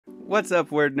What's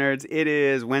up, word nerds? It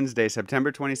is Wednesday,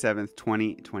 September 27th,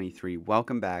 2023.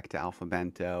 Welcome back to Alpha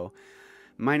Bento.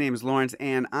 My name is Lawrence,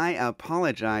 and I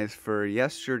apologize for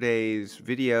yesterday's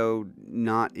video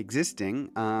not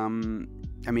existing.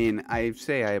 I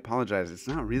say I apologize. It's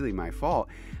not really my fault.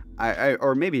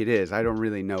 Or maybe it is. I don't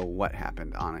really know what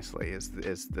happened, honestly, is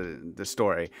the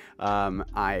story.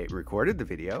 I recorded the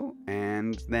video,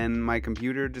 and then my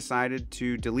computer decided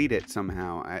to delete it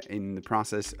somehow. In the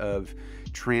process of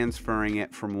transferring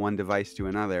it from one device to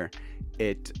another,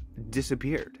 it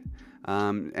disappeared.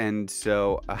 And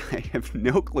so I have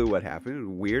no clue what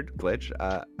happened. Weird glitch.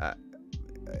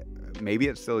 Maybe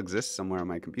it still exists somewhere on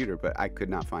my computer, but I could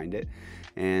not find it.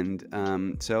 And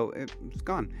so it's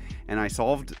gone. And I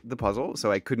solved the puzzle,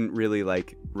 so I couldn't really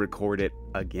record it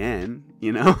again,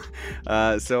 you know?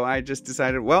 So I just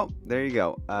decided, well, there you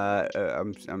go.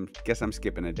 Guess I'm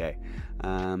skipping a day.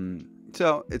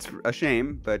 So it's a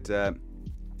shame, but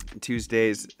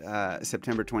Tuesday's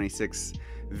September 26th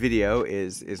video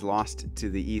is lost to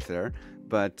the ether.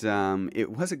 But it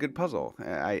was a good puzzle.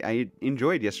 I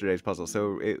enjoyed yesterday's puzzle,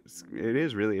 so it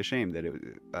is really a shame that it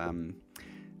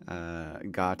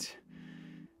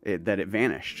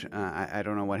vanished. I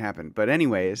don't know what happened, but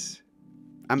anyways,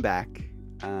 I'm back.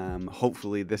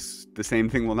 Hopefully the same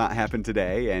thing will not happen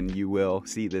today, and you will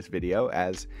see this video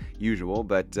as usual.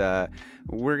 But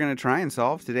we're gonna try and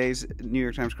solve today's New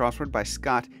York Times crossword by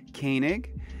Scott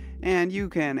Koenig, and you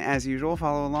can, as usual,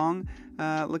 follow along.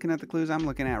 Looking at the clues I'm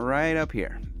looking at right up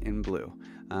here in blue.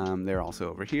 They're also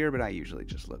over here, but I usually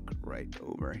just look right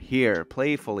over here.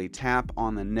 Playfully tap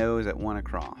on the nose at one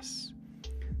across.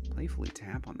 Playfully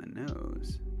tap on the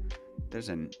nose. There's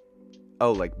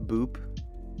like boop.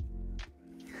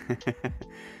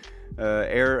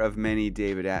 Error of many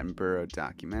David Attenborough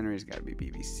documentaries. Gotta be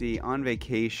BBC. On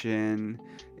vacation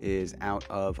is out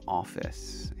of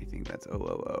office. I think that's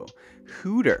OOO.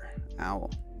 Hooter. Owl.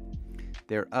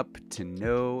 They're up to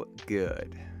no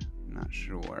good. Not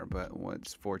sure, but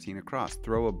what's 14 across?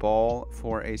 Throw a ball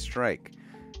for a strike.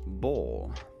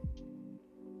 Bowl.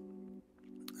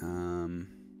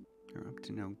 They're up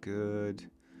to no good.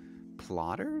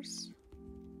 Plotters?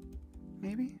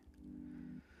 Maybe?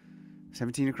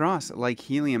 17 across. Like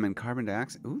helium and carbon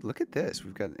dioxide. Ooh, look at this.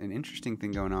 We've got an interesting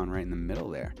thing going on right in the middle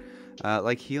there.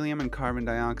 Like helium and carbon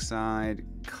dioxide,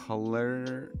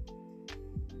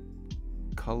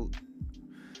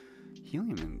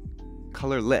 helium and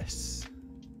colorless.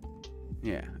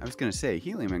 Yeah, I was gonna say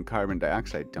helium and carbon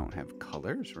dioxide don't have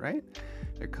colors, right?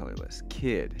 They're colorless.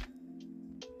 Kid.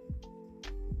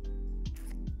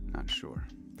 Not sure.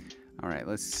 All right,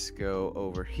 let's go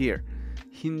over here.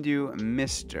 Hindu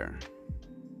Mister.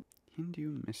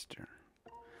 Hindu Mister.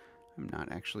 I'm not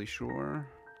actually sure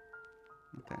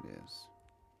what that is.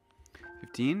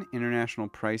 15. International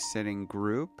price setting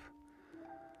group.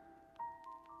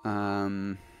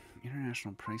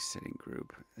 International price setting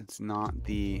group. It's not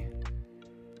the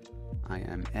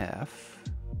IMF.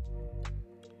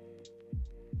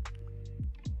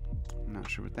 I'm not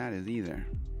sure what that is either.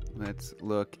 Let's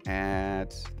look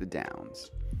at the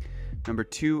downs. Number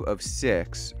 2 of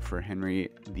 6 for Henry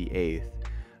VIII.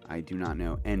 I do not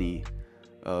know any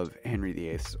of Henry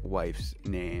VIII's wife's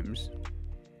names.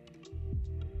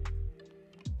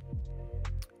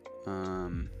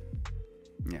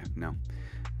 Yeah, no.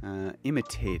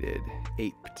 Imitated,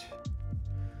 aped.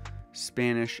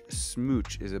 Spanish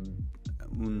smooch is oh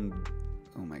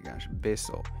my gosh,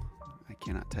 beso. I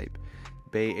cannot type.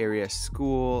 Bay Area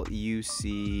School,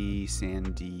 UC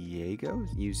San Diego,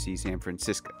 UC San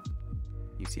Francisco,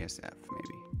 UCSF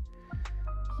maybe.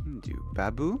 Hindu,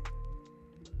 babu,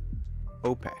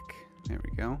 OPEC. There we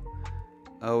go.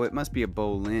 Oh, it must be a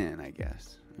bowlin, I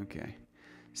guess. Okay.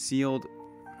 Sealed.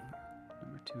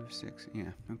 2 of 6.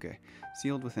 Yeah, okay.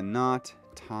 Sealed with a knot,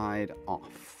 tied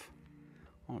off.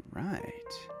 All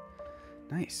right.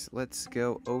 Nice. Let's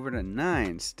go over to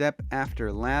 9. Step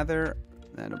after lather.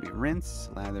 That'll be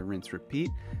rinse. Lather, rinse, repeat.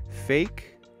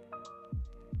 Fake.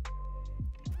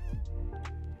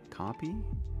 Copy.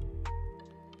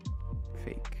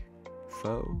 Fake.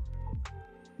 Faux.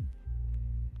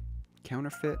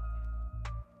 Counterfeit.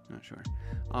 Not sure.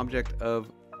 Object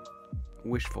of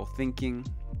wishful thinking.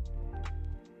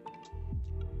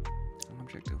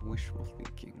 Object of wishful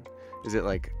thinking. Is it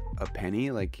like a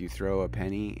penny? Like you throw a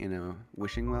penny in a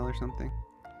wishing well or something?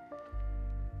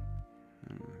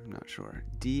 I'm not sure.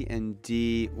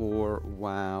 D&D or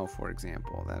WoW, for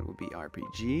example. That would be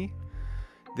RPG.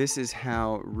 This is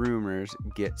how rumors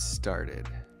get started.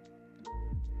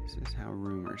 This is how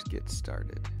rumors get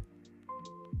started.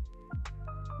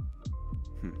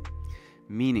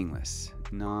 Meaningless.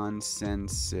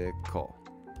 Nonsensical.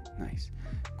 Nice.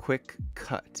 Quick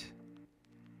cut.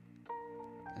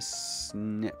 A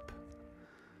snip.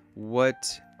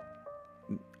 What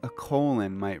a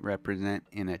colon might represent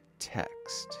in a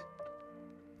text.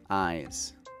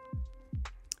 Eyes.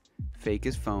 Fake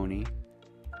is phony.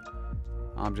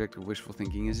 Object of wishful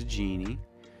thinking is a genie.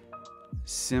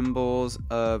 Symbols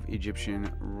of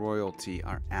Egyptian royalty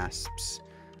are asps.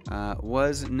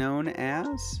 Was known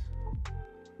as?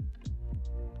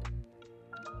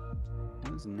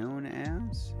 Was known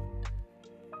as?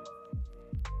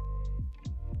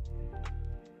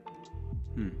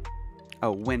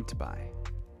 Oh, went by.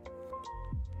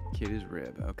 Kid is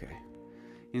rib. Okay.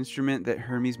 Instrument that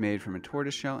Hermes made from a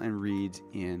tortoiseshell and reads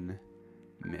in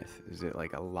myth. Is it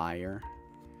like a lyre?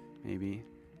 Maybe.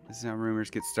 This is how rumors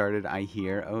get started. I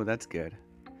hear. Oh, that's good.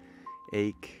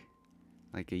 Ache.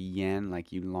 Like a yen,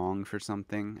 like you long for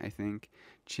something, I think.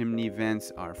 Chimney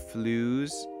vents are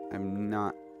flues. I'm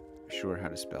not sure how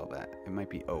to spell that. It might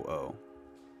be O-O.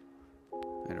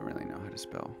 I don't really know how to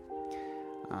spell.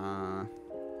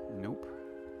 Nope.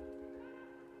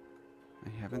 I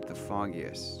haven't the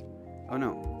foggiest. Oh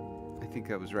no, I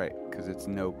think I was right, because it's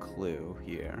no clue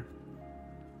here.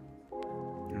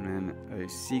 And then a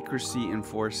secrecy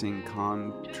enforcing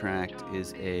contract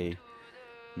is a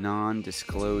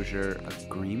non-disclosure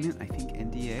agreement. I think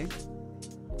NDA.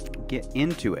 Get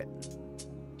into it.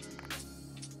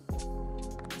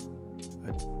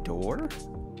 A door?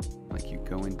 Like you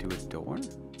go into a door?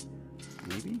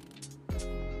 Maybe?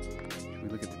 Should we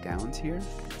look at the downs here?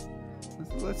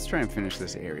 Let's try and finish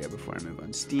this area before I move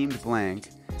on. Steamed blank.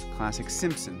 Classic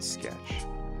Simpsons sketch.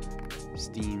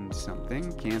 Steamed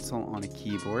something. Cancel on a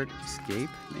keyboard. Escape,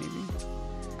 maybe?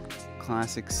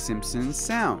 Classic Simpsons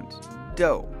sound.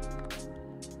 Dough.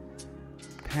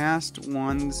 Past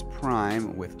one's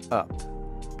prime with up.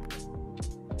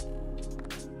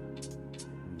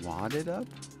 Wadded up?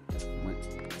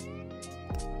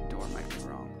 Door might be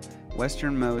wrong.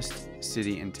 Westernmost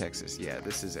city in Texas. Yeah,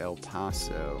 this is El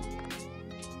Paso,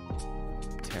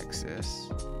 Texas.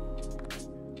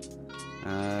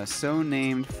 So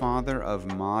named father of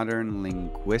modern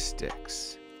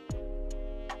linguistics.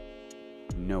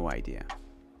 No idea.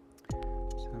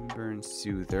 Sunburn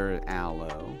soother,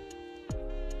 aloe.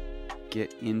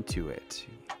 Get into it.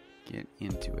 Get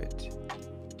into it.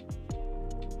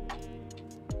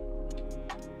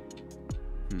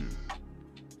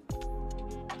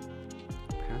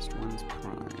 Past one's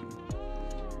prime.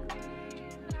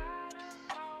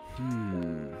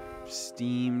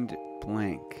 Steamed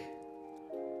blank.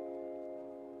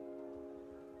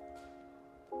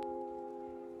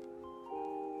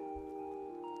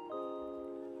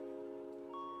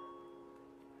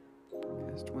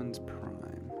 Past one's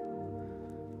prime.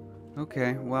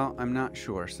 Okay, well, I'm not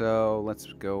sure, so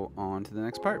let's go on to the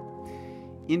next part.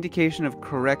 Indication of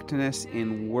correctness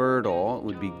in Wordle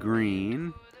would be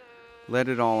green. Let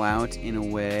it all out in a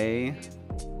way.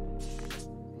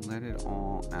 Let it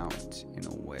all out in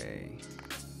a way.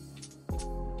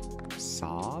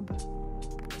 Sob?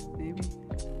 Maybe?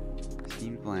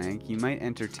 Steamed blank. You might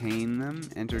entertain them.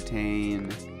 Entertain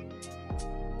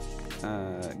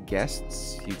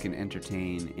guests. You can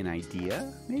entertain an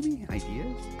idea, maybe?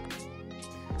 Ideas?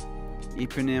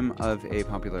 Eponym of a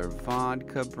popular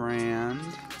vodka brand.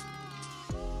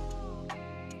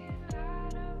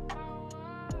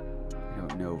 I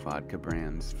don't know vodka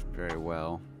brands very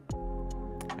well.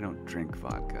 I don't drink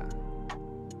vodka.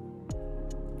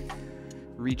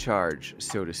 Recharge,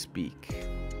 so to speak.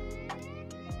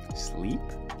 Sleep?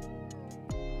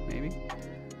 Maybe?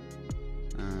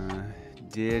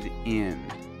 Did in.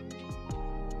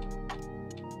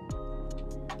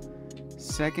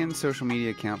 Second social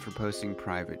media account for posting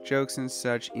private jokes and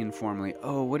such informally.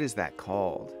 Oh, what is that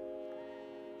called?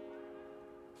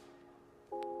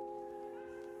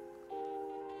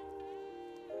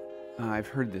 I've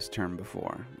heard this term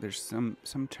before. There's some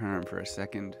term for a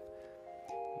second.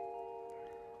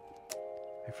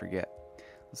 I forget.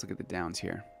 Let's look at the downs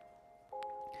here.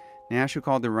 Nash, who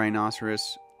called the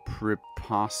rhinoceros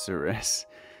Prepocerus.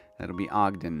 That'll be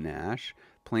Ogden Nash.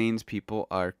 Plains people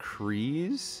are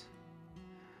Crees.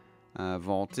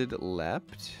 Vaulted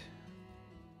leapt.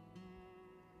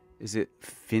 Is it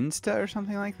Finsta or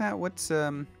something like that? What's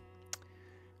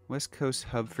West Coast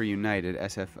Hub for United,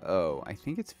 SFO? I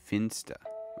think it's Finsta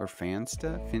or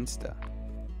Fansta. Finsta.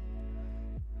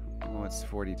 What's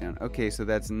 40 down? Okay, so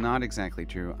that's not exactly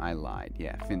true. I lied.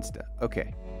 Yeah, Finsta.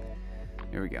 Okay,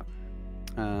 there we go.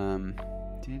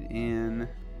 Did in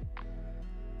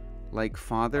like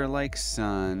father, like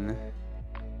son.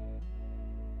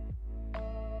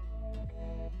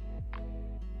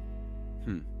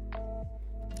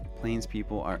 Plains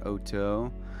people are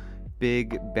Oto.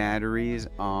 big batteries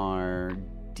are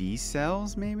D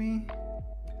cells, maybe?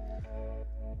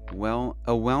 Well,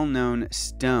 a well-known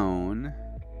stone,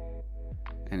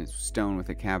 and it's stone with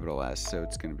a capital S, so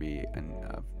it's going to be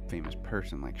a famous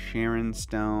person like Sharon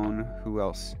Stone. Who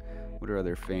else? What are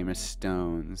other famous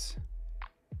stones?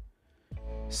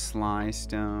 Sly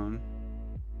Stone.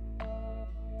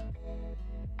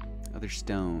 Other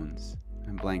stones.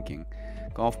 I'm blanking.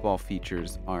 Golf ball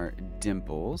features are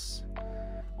dimples.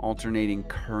 Alternating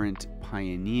current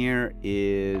pioneer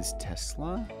is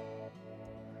Tesla.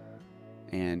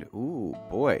 And, ooh,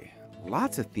 boy,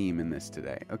 lots of theme in this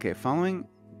today. Okay, following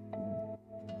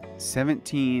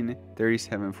 17,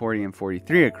 37, 40, and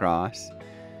 43 across,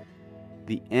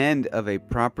 the end of a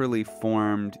properly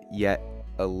formed yet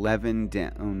 11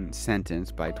 down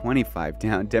sentence by 25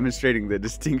 down, demonstrating the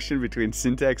distinction between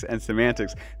syntax and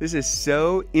semantics. This is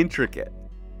so intricate.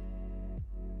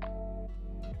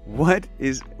 What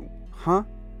is, huh?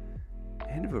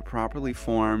 End of a properly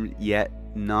formed yet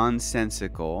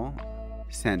nonsensical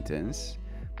sentence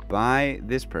by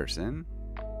this person.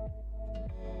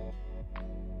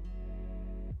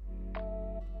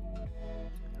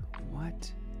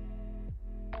 What?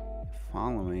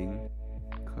 Following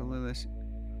colorless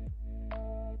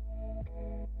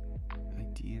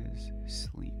ideas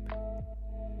sleep.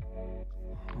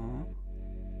 Huh?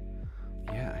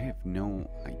 Yeah, I have no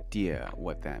idea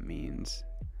what that means.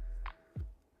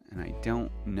 And I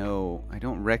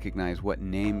don't recognize what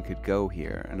name could go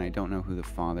here, and I don't know who the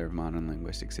father of modern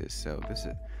linguistics is, so this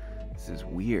is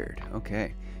weird.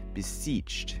 Okay.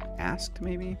 Beseeched. Asked,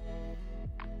 maybe?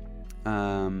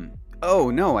 Oh,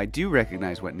 no, I do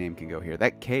recognize what name can go here.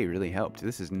 That K really helped.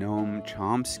 This is Noam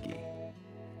Chomsky.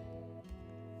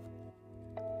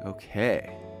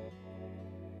 Okay.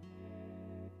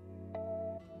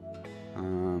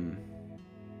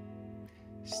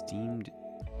 Steamed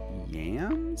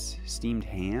yams? Steamed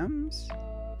hams?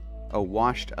 Oh,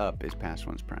 washed up is past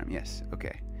one's prime. Yes,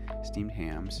 okay. Steamed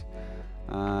hams.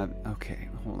 Okay,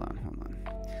 hold on.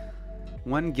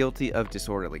 One guilty of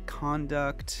disorderly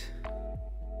conduct.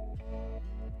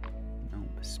 No,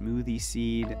 smoothie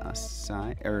seed,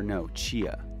 acai, or no,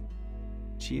 chia.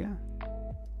 Chia?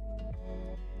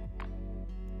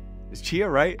 Is chia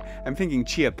right? I'm thinking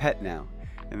chia pet now,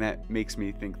 and that makes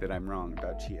me think that I'm wrong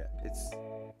about chia.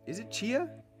 Is it chia?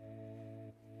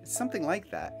 It's something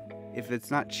like that. If it's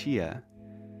not chia,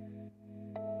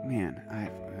 man,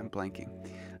 I'm blanking.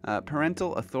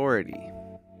 Parental authority.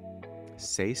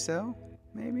 Say so,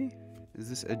 maybe? Is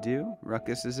this a do?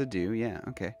 Ruckus is a do, yeah,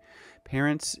 okay.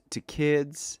 Parents to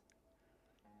kids.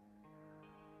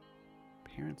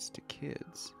 Parents to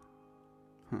kids.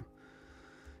 Huh.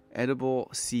 Edible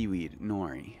seaweed,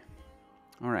 nori.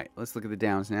 All right, let's look at the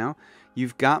downs now.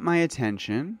 You've got my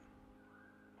attention.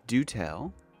 Do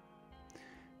tell.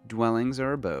 Dwellings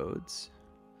are abodes.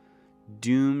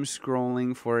 Doom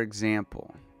scrolling, for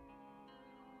example.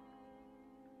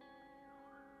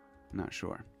 Not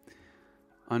sure.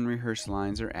 Unrehearsed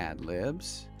lines are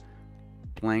ad-libs.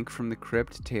 Blank from the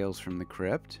crypt, tales from the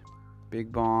crypt.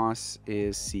 Big boss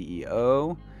is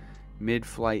CEO.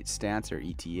 Mid-flight stats are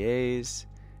ETAs.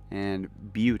 And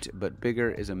Butte, but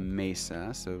bigger, is a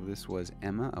mesa. So this was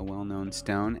Emma, a well-known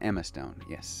stone. Emma Stone.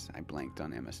 Yes, I blanked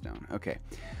on Emma Stone. Okay.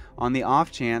 On the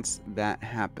off chance that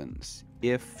happens.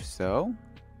 If so,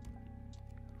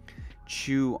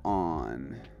 chew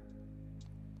on.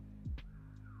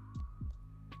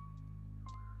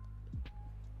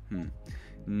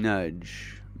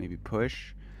 Nudge. Maybe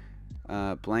push.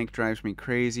 Blank drives me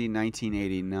crazy.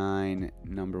 1989,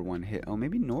 #1 hit. Oh,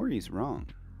 maybe Nori's wrong.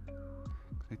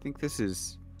 I think this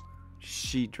is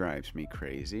She Drives Me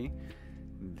Crazy,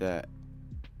 the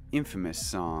infamous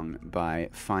song by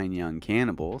Fine Young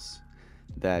Cannibals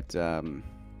that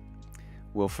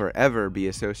will forever be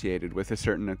associated with a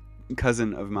certain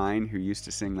cousin of mine who used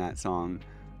to sing that song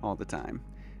all the time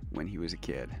when he was a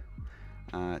kid.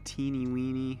 Teeny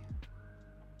weeny.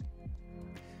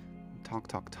 Talk,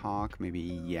 talk, talk. Maybe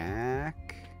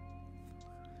yak.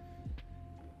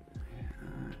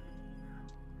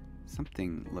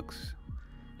 Something looks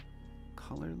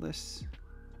colorless.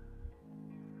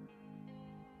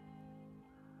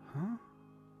 Huh?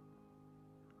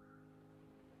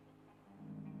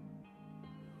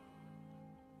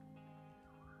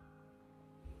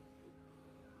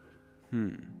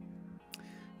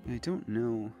 I don't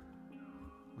know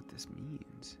what this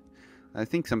means. I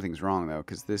think something's wrong though,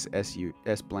 because this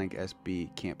S blank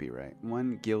SB can't be right.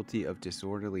 One guilty of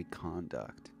disorderly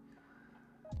conduct.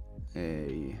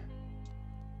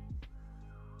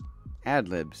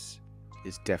 Ad-libs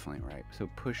is definitely right, so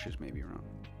push is maybe wrong.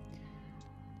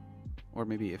 Or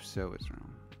maybe if so, it's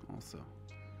wrong. also.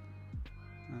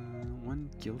 One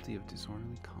guilty of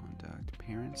disorderly conduct.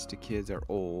 Parents to kids are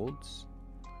olds.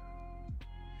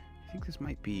 I think this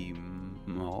might be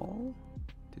mull.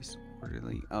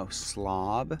 Disorderly. Oh,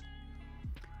 slob.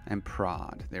 And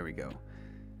prod. There we go.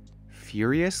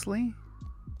 Furiously?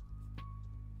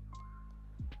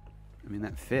 I mean,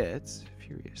 that fits.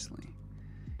 Furiously.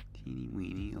 Teeny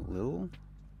weeny. A little.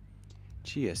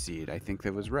 Chia seed. I think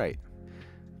that was right.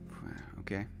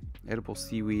 Okay. Edible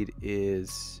seaweed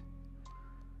is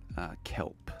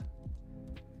kelp.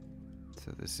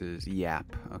 So this is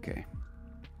yap. Okay.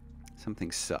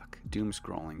 Something suck. Doom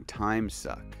scrolling. Time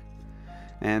suck.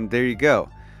 And there you go.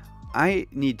 I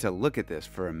need to look at this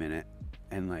for a minute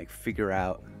and like figure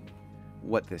out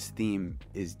what this theme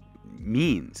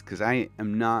means, because I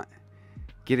am not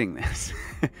getting this.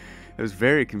 It was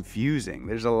very confusing.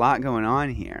 There's a lot going on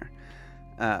here.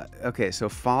 Okay, so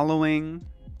following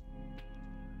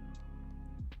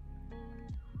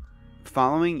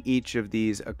each of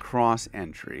these across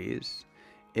entries,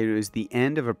 it is the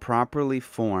end of a properly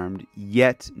formed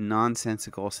yet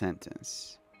nonsensical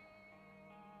sentence,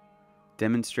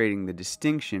 demonstrating the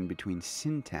distinction between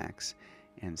syntax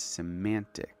and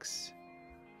semantics.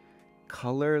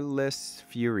 Colorless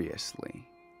furiously.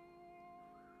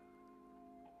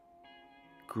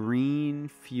 Green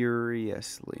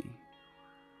furiously.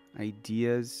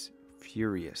 Ideas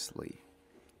furiously.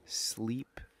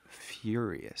 Sleep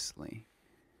furiously.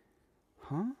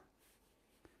 Huh?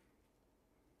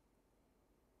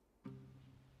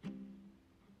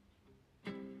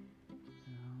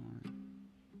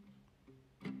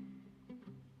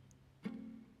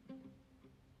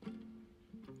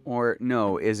 Or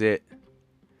no, is it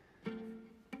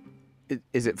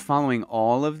following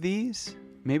all of these?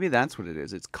 Maybe that's what it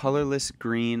is. It's colorless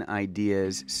green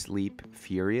ideas sleep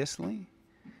furiously.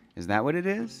 Is that what it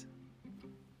is?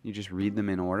 You just read them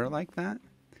in order like that?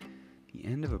 The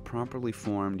end of a properly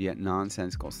formed yet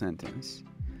nonsensical sentence.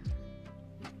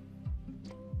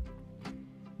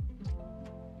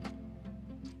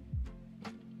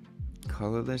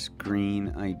 Colorless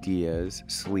green ideas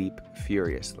sleep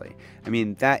furiously. I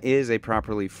mean, that is a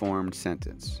properly formed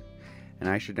sentence. And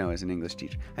I should know as an English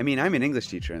teacher. I mean, I'm an English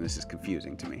teacher and this is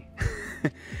confusing to me.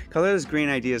 Colorless green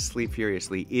ideas sleep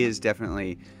furiously is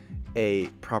definitely a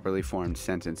properly formed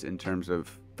sentence in terms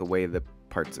of the way the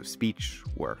parts of speech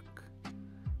work.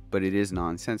 But it is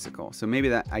nonsensical. So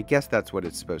maybe I guess that's what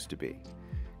it's supposed to be.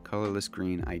 Colorless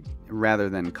green, rather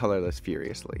than colorless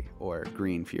furiously or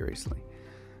green furiously.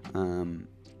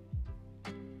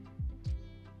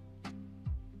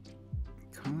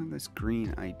 Colorless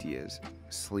green ideas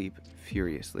sleep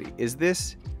furiously. Is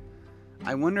this...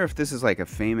 I wonder if this is like a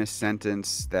famous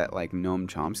sentence that like Noam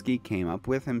Chomsky came up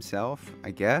with himself,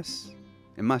 I guess.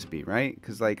 It must be, right?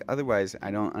 Because like otherwise I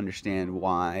don't understand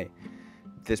why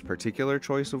this particular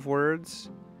choice of words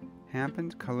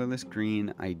happened. Colorless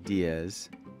green ideas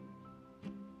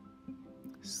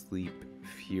sleep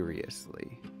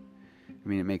furiously. I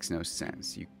mean, it makes no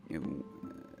sense.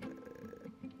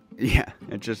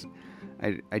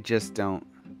 I just don't.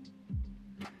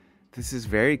 This is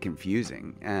very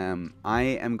confusing. I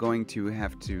am going to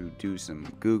have to do some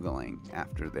Googling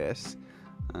after this.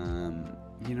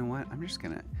 You know what?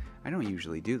 I don't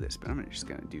usually do this, but I'm just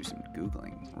gonna do some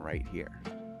Googling right here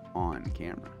on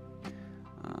camera.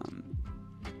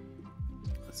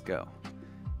 Let's go.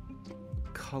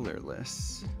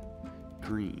 Colorless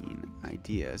green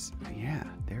ideas. Yeah,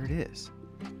 there it is.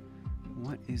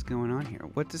 What is going on here?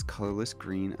 What does colorless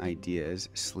green ideas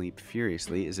sleep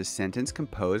furiously is a sentence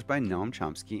composed by Noam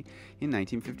Chomsky in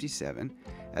 1957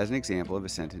 as an example of a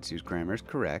sentence whose grammar is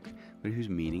correct but whose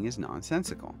meaning is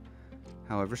nonsensical.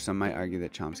 However, some might argue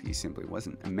that Chomsky simply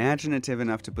wasn't imaginative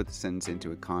enough to put the sentence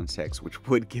into a context which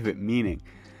would give it meaning.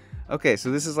 Okay, so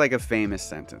this is like a famous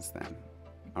sentence then.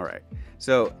 All right,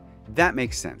 so that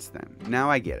makes sense then.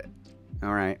 Now I get it.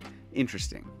 All right,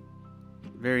 interesting.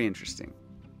 Very interesting.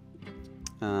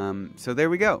 So there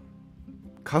we go.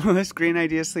 Colorless green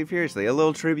ideas sleep furiously. A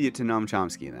little tribute to Noam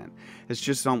Chomsky then. It's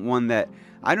just one that,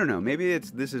 I don't know, maybe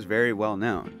this is very well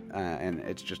known, and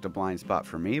it's just a blind spot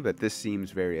for me, but this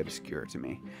seems very obscure to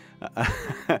me.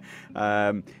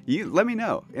 You let me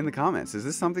know in the comments. Is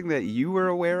this something that you were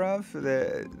aware of,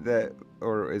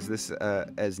 or is this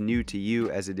as new to you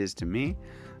as it is to me?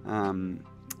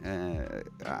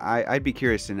 I'd be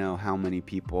curious to know how many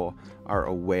people are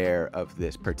aware of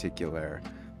this particular,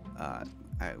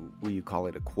 will you call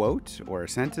it a quote or a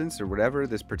sentence or whatever,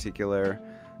 this particular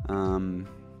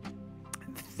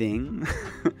thing.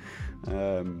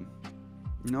 Noam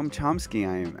Chomsky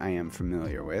I am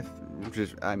familiar with,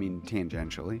 just, I mean,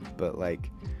 tangentially, but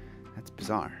like, that's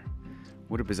bizarre.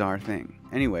 What a bizarre thing.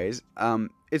 Anyways,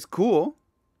 it's cool.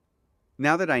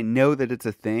 Now that I know that it's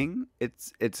a thing,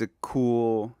 it's a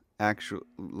cool, actual,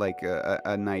 like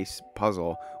a nice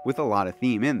puzzle with a lot of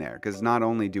theme in there. Because not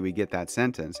only do we get that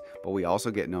sentence, but we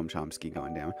also get Noam Chomsky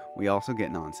going down. We also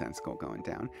get nonsensical going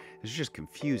down. It's just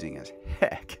confusing as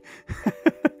heck.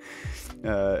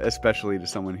 Especially to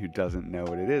someone who doesn't know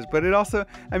what it is. But it also,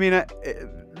 I mean,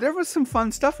 there was some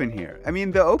fun stuff in here. I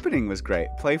mean, the opening was great.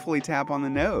 Playfully tap on the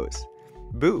nose.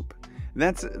 Boop.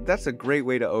 That's a great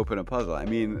way to open a puzzle. I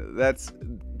mean, that's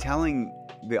telling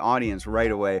the audience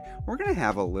right away, we're going to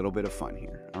have a little bit of fun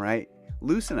here, all right?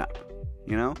 Loosen up,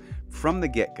 you know, from the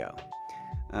get-go.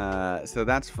 So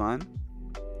that's fun.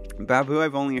 Babu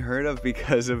I've only heard of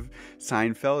because of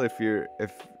Seinfeld.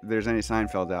 If there's any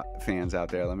Seinfeld fans out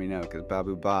there, let me know, because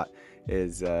Babu Bot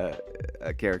is a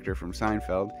character from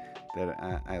Seinfeld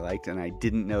that I liked, and I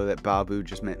didn't know that Babu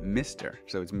just meant Mr.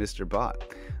 So it's Mr. Bot.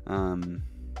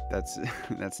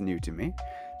 That's new to me.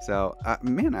 So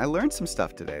man, I learned some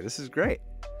stuff today. This is great.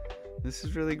 This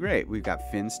is really great. We've got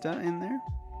Finsta in there.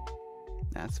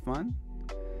 That's fun.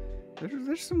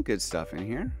 There's some good stuff in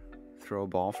here. Throw a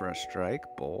ball for a strike.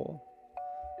 Bowl.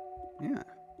 Yeah.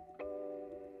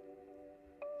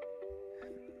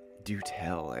 Do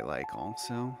tell I like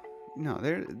also. No,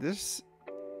 this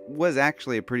was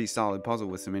actually a pretty solid puzzle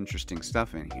with some interesting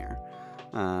stuff in here.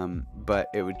 But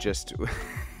it would just...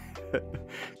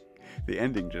 the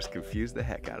ending just confused the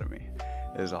heck out of me,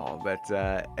 is all. But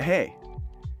hey,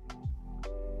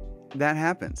 that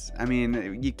happens. I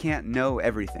mean, you can't know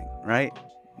everything, right?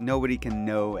 Nobody can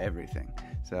know everything.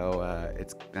 So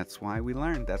that's why we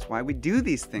learn. That's why we do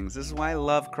these things. This is why I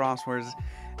love crosswords,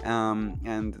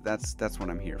 and that's what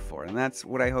I'm here for, and that's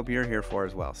what I hope you're here for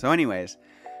as well. So, anyways,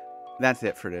 that's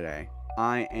it for today.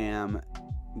 I am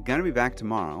gonna be back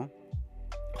tomorrow.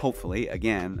 Hopefully,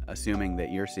 again, assuming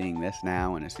that you're seeing this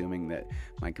now and assuming that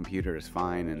my computer is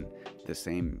fine and the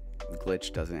same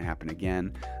glitch doesn't happen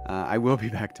again, I will be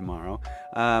back tomorrow.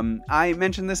 I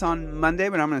mentioned this on Monday,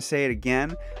 but I'm going to say it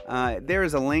again. There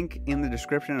is a link in the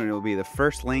description, and it will be the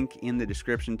first link in the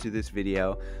description to this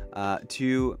video,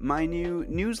 to my new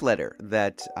newsletter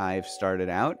that I've started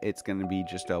out. It's going to be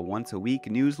just a once-a-week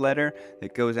newsletter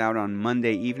that goes out on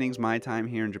Monday evenings, my time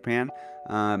here in Japan.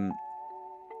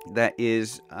 That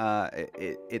is,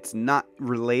 it's not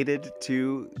related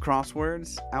to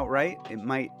crosswords outright. It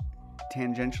might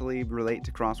tangentially relate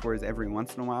to crosswords every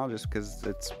once in a while, just because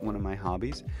it's one of my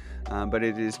hobbies. But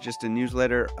it is just a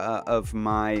newsletter of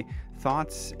my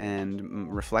thoughts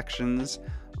and reflections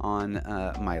on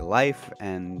my life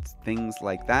and things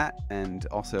like that, and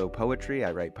also poetry.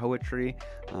 I write poetry,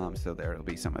 so there will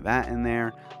be some of that in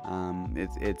there.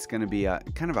 It's going to be a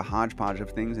kind of a hodgepodge of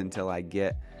things until I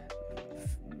get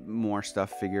more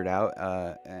stuff figured out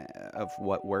of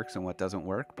what works and what doesn't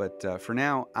work. But for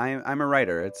now, I'm a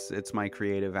writer. It's my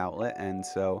creative outlet, and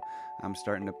so I'm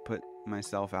starting to put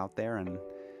myself out there and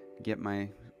get my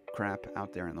crap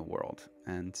out there in the world.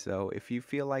 And so if you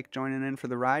feel like joining in for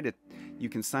the ride, you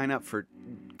can sign up for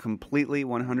completely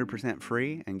 100%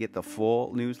 free and get the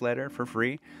full newsletter for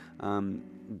free.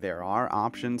 There are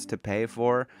options to pay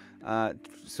for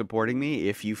supporting me.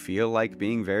 If you feel like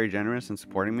being very generous and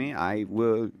supporting me, I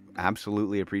will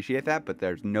absolutely appreciate that, but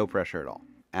there's no pressure at all.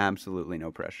 Absolutely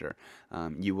no pressure.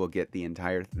 You will get the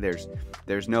entire...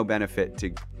 There's no benefit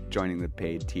to joining the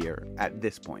paid tier at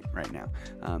this point right now.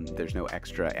 There's no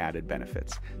extra added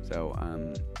benefits.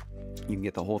 So you can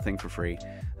get the whole thing for free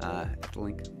at the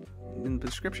link in the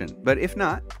description. But if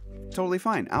not, totally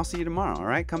fine. I'll see you tomorrow, all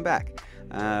right? Come back.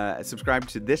 Subscribe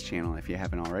to this channel if you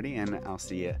haven't already, and I'll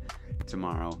see you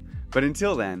tomorrow. But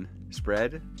until then,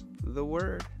 spread the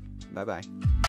word. Bye-bye.